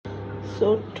So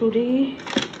today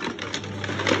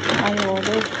I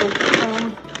ordered food from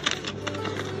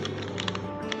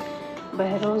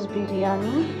Behrouz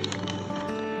Biryani.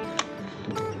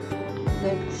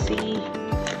 Let's see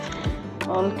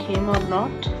all came or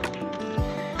not.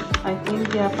 I think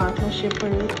their partnership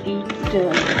will eat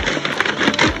sure.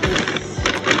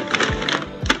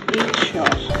 Let's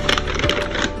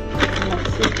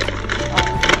see.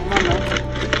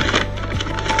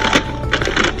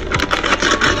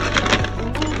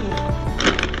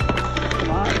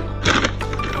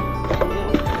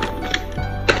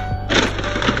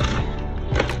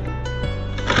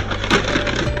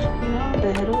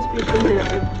 Behrouz people,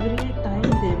 every time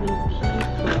they will keep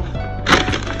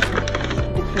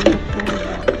different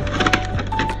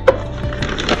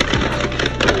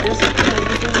just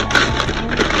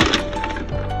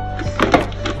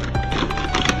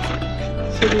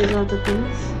so these are the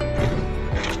things I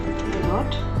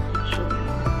got. Show you.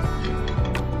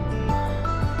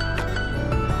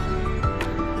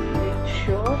 Make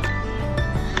sure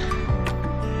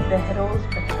Behrouz.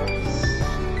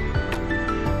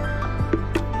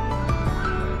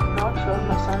 Not sure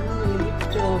my son will eat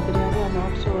biryani or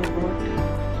not, so I bought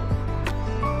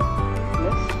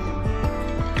this.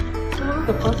 So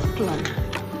the first one,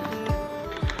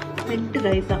 mint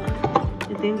raita.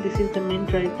 I think this is the mint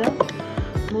raita.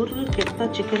 Murgu ketta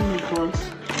chicken meatballs.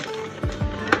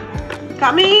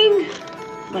 Coming!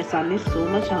 My son is so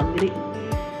much hungry.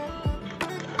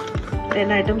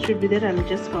 10 items should be there. I will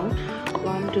just count.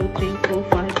 1, 2, 3, 4,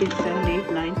 5, 6, 7,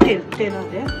 8, 9, 10. 10 are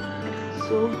there.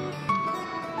 So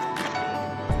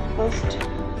first,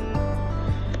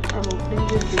 I'm opening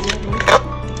this biryani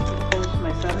because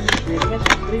my son is very much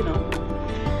hungry now.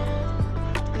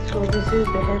 So this is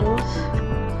Behrouz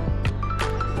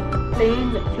plain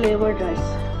flavored rice.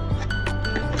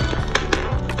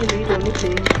 You need only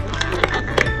plain.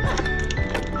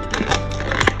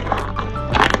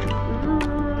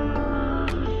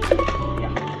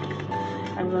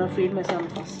 Yeah, I'm gonna feed my son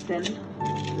first, then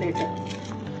later.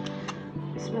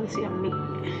 It smells yummy.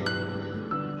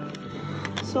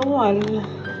 So I'll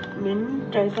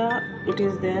mint raita, it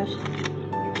is there.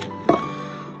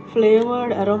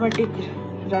 Flavored aromatic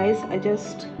rice I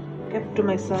just kept to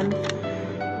my son.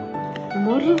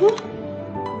 Murgu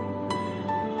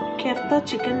kefta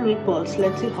chicken meatballs.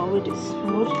 Let's see how it is.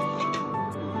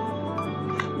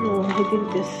 No, I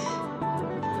think this.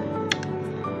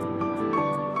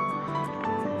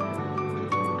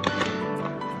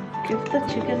 Kefta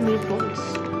chicken meatballs.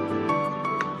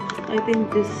 I think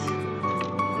this.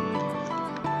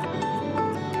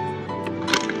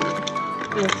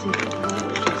 Let's see how it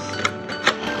is.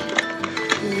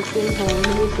 How many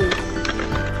pieces?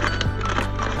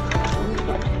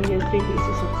 But here 3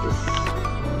 pieces of this.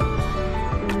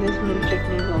 And this mint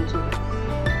chutney is also there.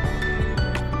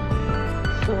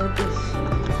 So this,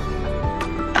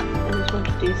 I just want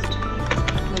to taste.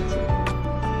 Let's see.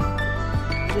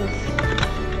 This.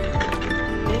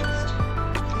 Next.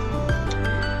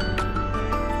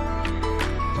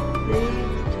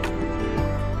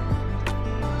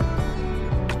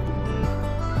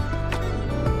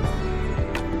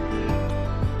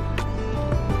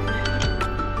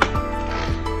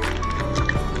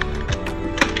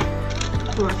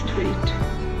 Must wait.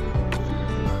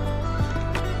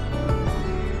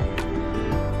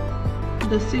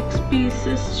 The 6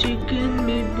 pieces chicken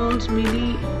meatballs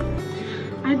mini.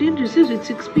 I didn't receive it.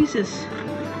 6 pieces.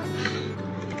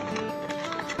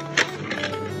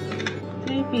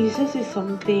 3 pieces is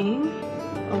something.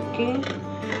 Okay.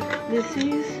 This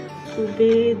is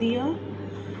Subedia.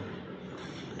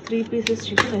 3 pieces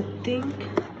chicken. I think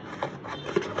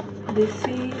this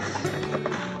is.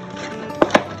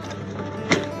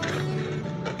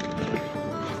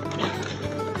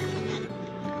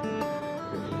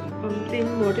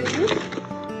 What is this?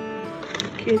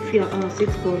 Kefia,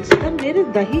 6 balls. And where is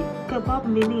dahi kebab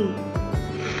mini?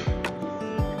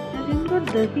 I didn't got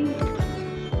dahi.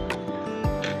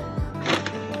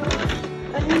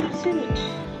 I didn't receive it.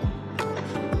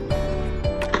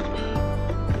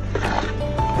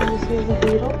 This is the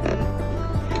hero.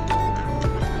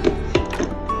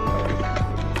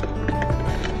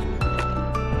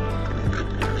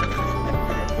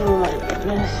 Oh my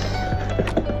goodness.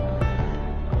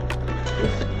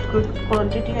 Good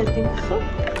quantity, I think so.